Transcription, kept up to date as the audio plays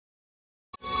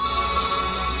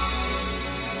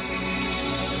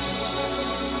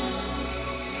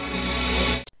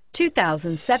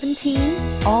2017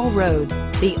 Allroad.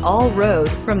 The Allroad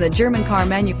from the German car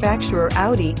manufacturer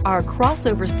Audi are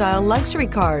crossover-style luxury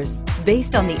cars.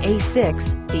 Based on the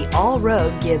A6, the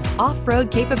Allroad gives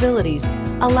off-road capabilities,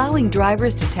 allowing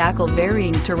drivers to tackle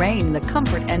varying terrain in the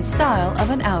comfort and style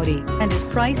of an Audi, and is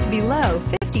priced below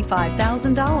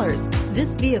 $55,000.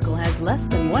 This vehicle has less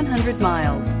than 100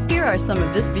 miles. Here are some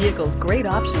of this vehicle's great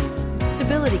options: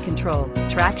 stability control,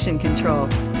 traction control,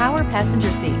 power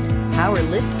passenger seat, power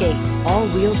lift gate,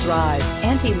 all-wheel drive,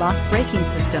 anti-lock braking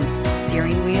system,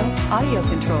 steering wheel audio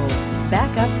controls,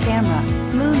 backup camera,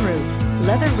 moonroof,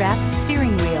 leather-wrapped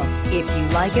steering wheel. If you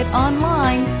like it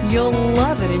online, you'll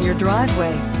love it in your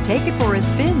driveway. Take it for a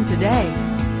spin today.